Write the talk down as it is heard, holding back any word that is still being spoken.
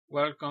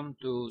Welcome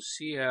to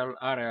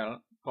CLRL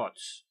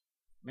POTS,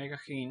 mega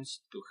hints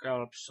to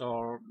help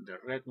solve the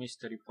red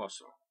mystery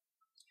puzzle.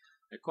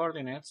 The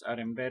coordinates are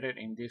embedded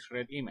in this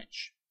red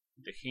image.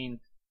 The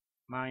hint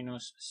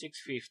minus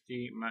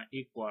 650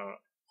 equal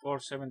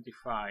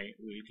 475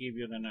 will give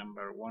you the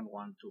number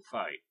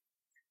 1125.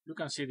 You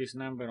can see this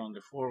number on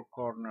the four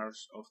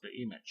corners of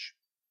the image.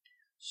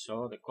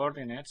 So the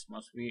coordinates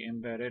must be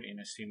embedded in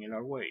a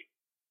similar way.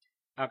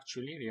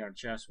 Actually, they are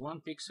just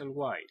 1 pixel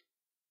wide.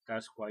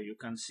 That's why you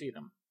can see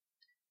them.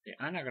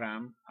 The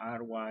anagram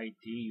RYTULHBI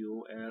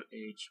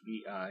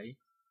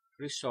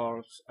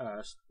resolves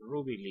as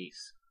ruby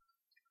leaf.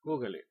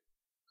 Google it.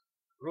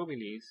 Ruby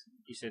leaf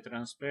is a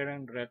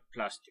transparent red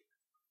plastic.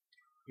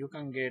 You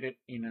can get it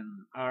in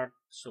an art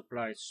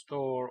supply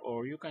store,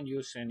 or you can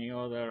use any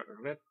other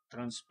red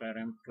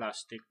transparent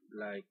plastic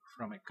like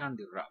from a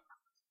candy wrap.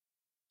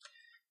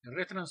 The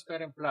red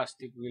transparent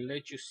plastic will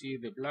let you see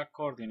the black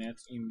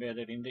coordinates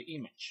embedded in the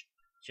image.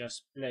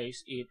 Just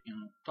place it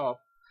on top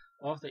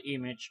of the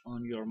image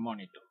on your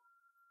monitor.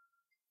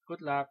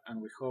 Good luck, and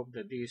we hope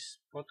that this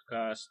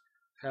podcast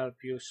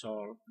helped you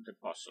solve the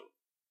puzzle.